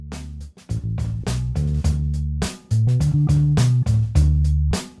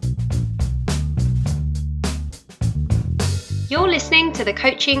listening to the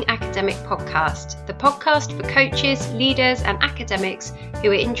Coaching Academic Podcast, the podcast for coaches, leaders, and academics who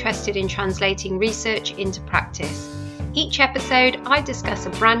are interested in translating research into practice. Each episode, I discuss a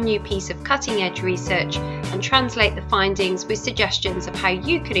brand new piece of cutting-edge research and translate the findings with suggestions of how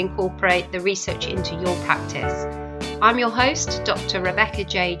you can incorporate the research into your practice. I'm your host, Dr. Rebecca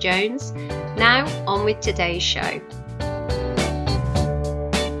J. Jones. Now, on with today's show.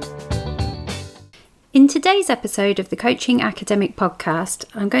 In today's episode of the Coaching Academic Podcast,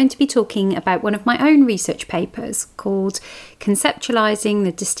 I'm going to be talking about one of my own research papers called Conceptualizing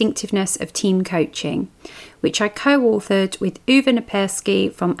the Distinctiveness of Team Coaching, which I co-authored with Uwe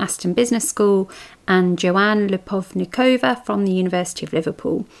Napersky from Aston Business School and Joanne Lipovnikova from the University of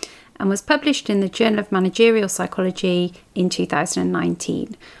Liverpool, and was published in the Journal of Managerial Psychology in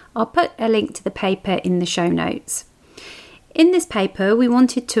 2019. I'll put a link to the paper in the show notes. In this paper, we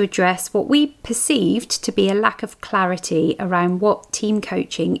wanted to address what we perceived to be a lack of clarity around what team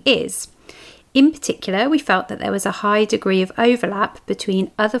coaching is. In particular, we felt that there was a high degree of overlap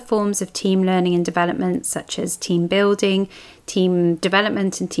between other forms of team learning and development, such as team building, team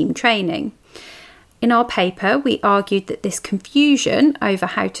development, and team training. In our paper, we argued that this confusion over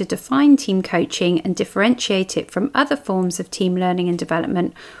how to define team coaching and differentiate it from other forms of team learning and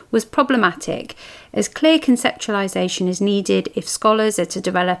development was problematic, as clear conceptualization is needed if scholars are to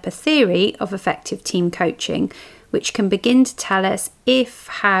develop a theory of effective team coaching, which can begin to tell us if,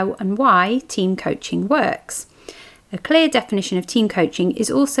 how, and why team coaching works. A clear definition of team coaching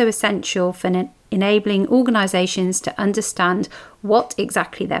is also essential for enabling organisations to understand what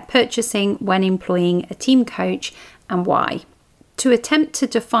exactly they're purchasing when employing a team coach and why. To attempt to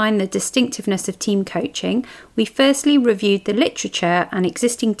define the distinctiveness of team coaching, we firstly reviewed the literature and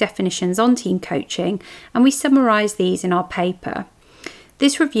existing definitions on team coaching, and we summarised these in our paper.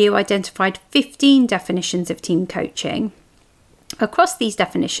 This review identified 15 definitions of team coaching. Across these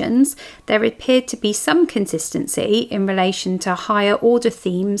definitions, there appeared to be some consistency in relation to higher order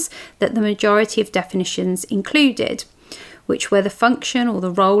themes that the majority of definitions included, which were the function or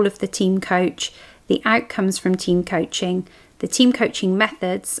the role of the team coach, the outcomes from team coaching, the team coaching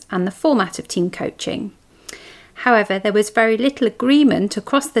methods, and the format of team coaching. However, there was very little agreement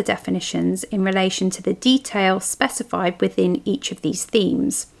across the definitions in relation to the detail specified within each of these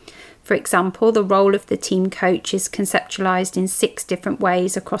themes. For example, the role of the team coach is conceptualized in 6 different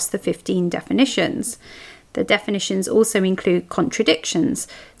ways across the 15 definitions. The definitions also include contradictions,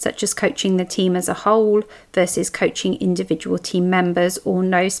 such as coaching the team as a whole versus coaching individual team members, or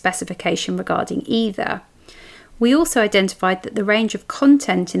no specification regarding either. We also identified that the range of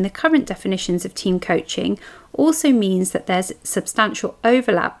content in the current definitions of team coaching also means that there's substantial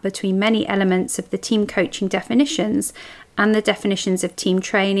overlap between many elements of the team coaching definitions and the definitions of team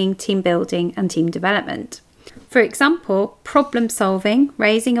training, team building, and team development. For example, problem solving,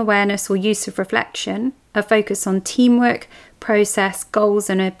 raising awareness or use of reflection, a focus on teamwork, process, goals,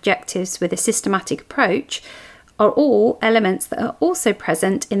 and objectives with a systematic approach are all elements that are also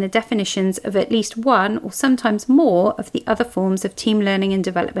present in the definitions of at least one or sometimes more of the other forms of team learning and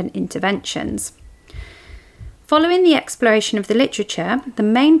development interventions. Following the exploration of the literature, the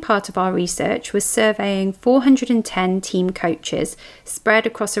main part of our research was surveying 410 team coaches spread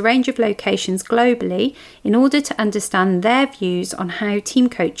across a range of locations globally in order to understand their views on how team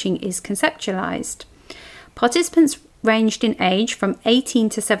coaching is conceptualized. Participants ranged in age from 18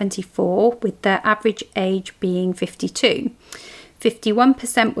 to 74, with their average age being 52.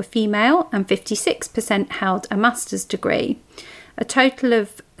 51% were female and 56% held a master's degree. A total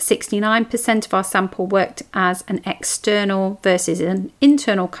of 69% of our sample worked as an external versus an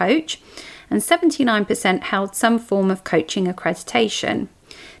internal coach, and 79% held some form of coaching accreditation.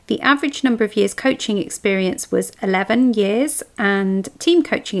 The average number of years coaching experience was 11 years and team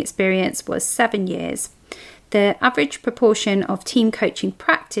coaching experience was 7 years. The average proportion of team coaching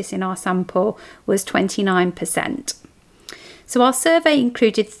practice in our sample was 29%. So our survey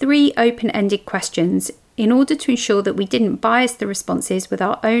included 3 open-ended questions in order to ensure that we didn't bias the responses with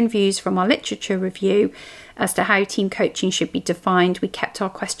our own views from our literature review as to how team coaching should be defined. We kept our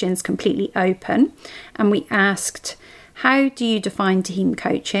questions completely open, and we asked, how do you define team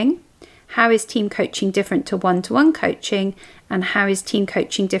coaching? How is team coaching different to one-to-one coaching? And how is team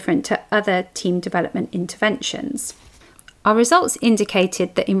coaching different to other team development interventions? Our results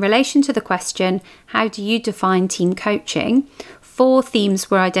indicated that in relation to the question, how do you define team coaching, 4 themes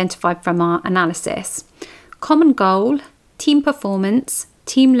were identified from our analysis: common goal, team performance,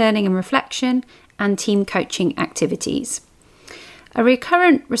 team learning and reflection, and team coaching activities. A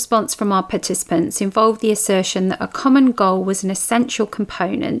recurrent response from our participants involved the assertion that a common goal was an essential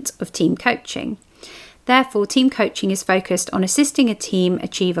component of team coaching. Therefore, team coaching is focused on assisting a team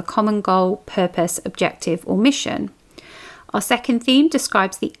achieve a common goal, purpose, objective, or mission. Our second theme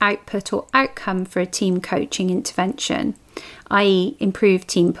describes the output or outcome for a team coaching intervention, i.e., improved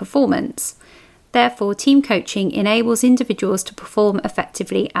team performance. Therefore, team coaching enables individuals to perform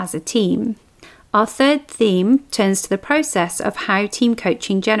effectively as a team. Our third theme turns to the process of how team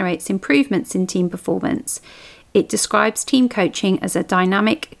coaching generates improvements in team performance. It describes team coaching as a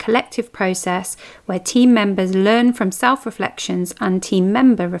dynamic, collective process where team members learn from self-reflections and team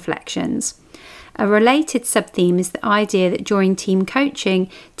member reflections. A related subtheme is the idea that during team coaching,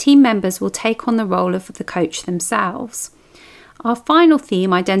 team members will take on the role of the coach themselves. Our final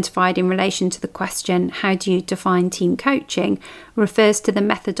theme, identified in relation to the question, how do you define team coaching, refers to the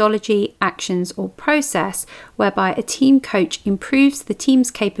methodology, actions, or process whereby a team coach improves the team's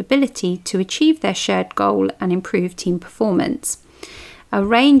capability to achieve their shared goal and improve team performance. A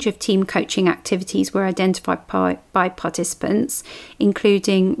range of team coaching activities were identified by participants,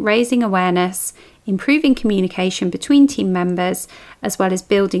 including raising awareness, improving communication between team members, as well as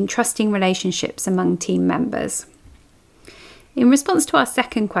building trusting relationships among team members. In response to our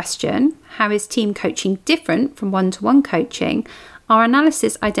second question, how is team coaching different from one-to-one coaching, our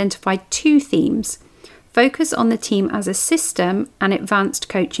analysis identified two themes: focus on the team as a system and advanced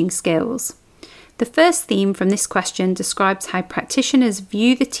coaching skills. The first theme from this question describes how practitioners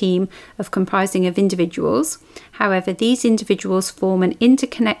view the team comprising of individuals. However, these individuals form an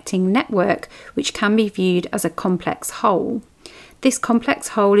interconnecting network which can be viewed as a complex whole. This complex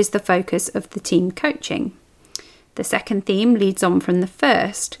whole is the focus of the team coaching. The second theme leads on from the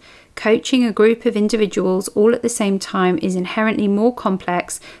first. Coaching a group of individuals all at the same time is inherently more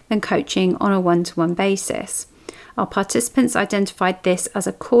complex than coaching on a one-to-one basis. Our participants identified this as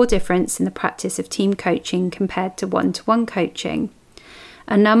a core difference in the practice of team coaching compared to one-to-one coaching.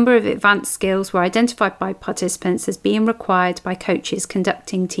 A number of advanced skills were identified by participants as being required by coaches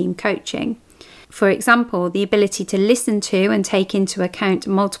conducting team coaching. For example, the ability to listen to and take into account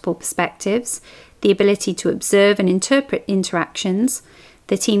multiple perspectives, the ability to observe and interpret interactions.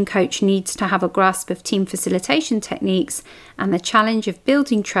 The team coach needs to have a grasp of team facilitation techniques and the challenge of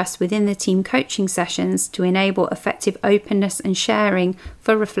building trust within the team coaching sessions to enable effective openness and sharing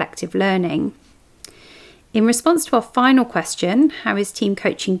for reflective learning. In response to our final question, how is team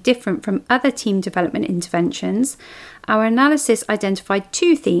coaching different from other team development interventions, our analysis identified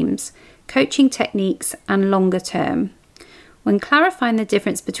two themes: coaching techniques and longer term. When clarifying the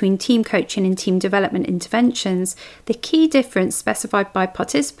difference between team coaching and team development interventions, the key difference specified by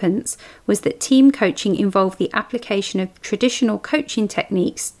participants was that team coaching involved the application of traditional coaching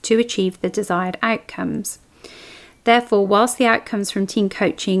techniques to achieve the desired outcomes. Therefore, whilst the outcomes from team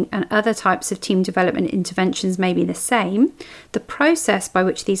coaching and other types of team development interventions may be the same, the process by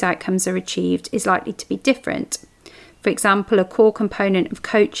which these outcomes are achieved is likely to be different. For example, a core component of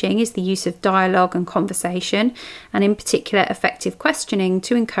coaching is the use of dialogue and conversation, and in particular effective questioning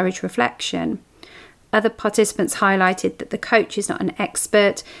to encourage reflection. Other participants highlighted that the coach is not an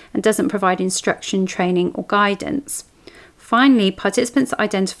expert and doesn't provide instruction, training or guidance. Finally, participants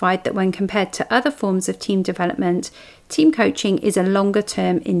identified that when compared to other forms of team development, team coaching is a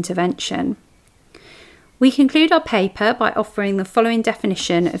longer-term intervention. We conclude our paper by offering the following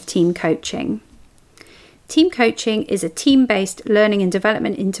definition of team coaching. Team coaching is a team-based learning and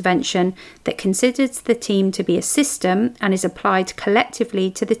development intervention that considers the team to be a system and is applied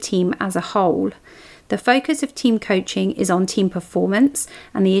collectively to the team as a whole. The focus of team coaching is on team performance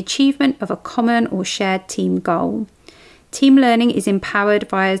and the achievement of a common or shared team goal. Team learning is empowered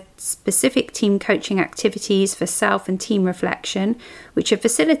via specific team coaching activities for self and team reflection, which are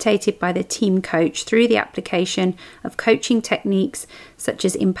facilitated by the team coach through the application of coaching techniques such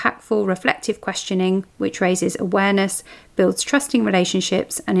as impactful reflective questioning, which raises awareness, builds trusting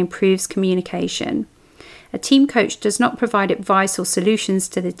relationships, and improves communication. A team coach does not provide advice or solutions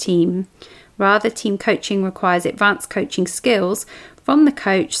to the team. Rather, team coaching requires advanced coaching skills from the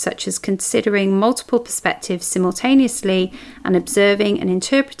coach, such as considering multiple perspectives simultaneously and observing and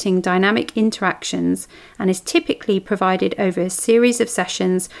interpreting dynamic interactions, and is typically provided over a series of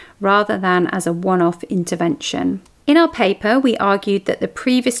sessions rather than as a one-off intervention. In our paper, we argued that the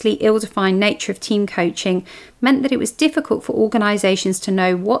previously ill-defined nature of team coaching meant that it was difficult for organisations to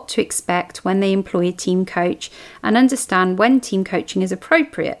know what to expect when they employ a team coach and understand when team coaching is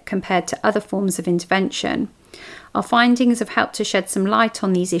appropriate compared to other forms of intervention. Our findings have helped to shed some light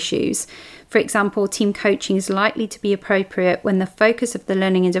on these issues. For example, team coaching is likely to be appropriate when the focus of the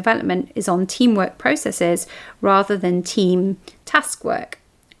learning and development is on teamwork processes rather than team task work.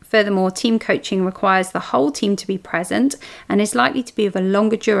 Furthermore, team coaching requires the whole team to be present and is likely to be of a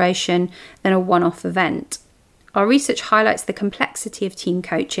longer duration than a one-off event. Our research highlights the complexity of team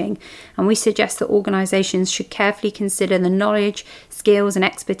coaching, and we suggest that organisations should carefully consider the knowledge, skills and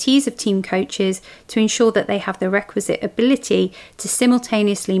expertise of team coaches to ensure that they have the requisite ability to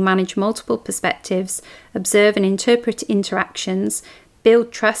simultaneously manage multiple perspectives, observe and interpret interactions,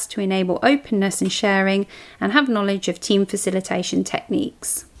 build trust to enable openness and sharing, and have knowledge of team facilitation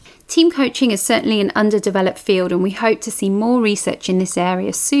techniques. Team coaching is certainly an underdeveloped field, and we hope to see more research in this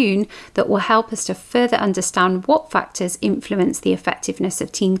area soon that will help us to further understand what factors influence the effectiveness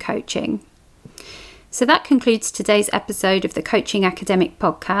of team coaching. So that concludes today's episode of the Coaching Academic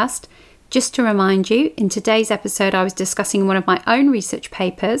Podcast. Just to remind you, in today's episode I was discussing one of my own research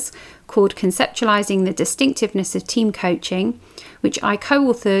papers called Conceptualizing the Distinctiveness of Team Coaching, which I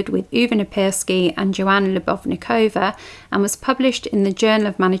co-authored with Uwe Napierski and Joanna Lubovnikova, and was published in the Journal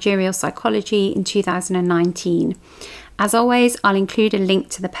of Managerial Psychology in 2019. As always, I'll include a link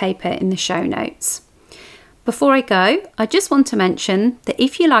to the paper in the show notes. Before I go, I just want to mention that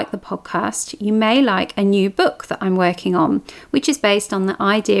if you like the podcast, you may like a new book that I'm working on, which is based on the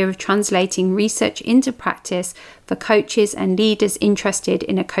idea of translating research into practice for coaches and leaders interested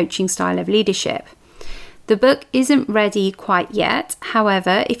in a coaching style of leadership. The book isn't ready quite yet.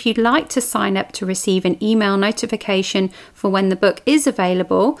 However, if you'd like to sign up to receive an email notification for when the book is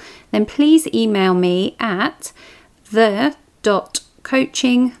available, then please email me at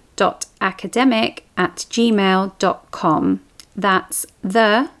the.coaching.academic@gmail.com. That's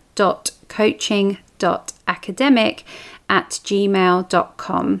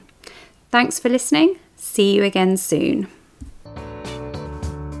the.coaching.academic@gmail.com. Thanks for listening. See you again soon.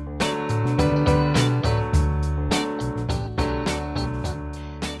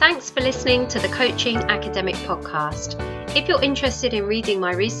 Thanks for listening to the Coaching Academic Podcast. If you're interested in reading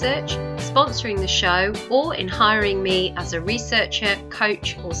my research, sponsoring the show, or in hiring me as a researcher,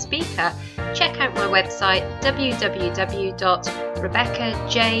 coach, or speaker, check out my website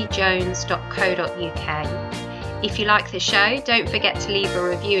www.rebeccajjones.co.uk. If you like the show, don't forget to leave a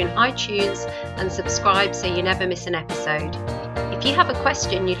review in iTunes and subscribe so you never miss an episode. If you have a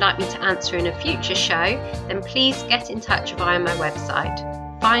question you'd like me to answer in a future show, then please get in touch via my website.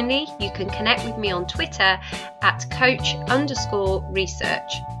 Finally, you can connect with me on Twitter at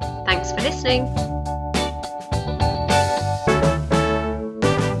coach_research. Thanks for listening.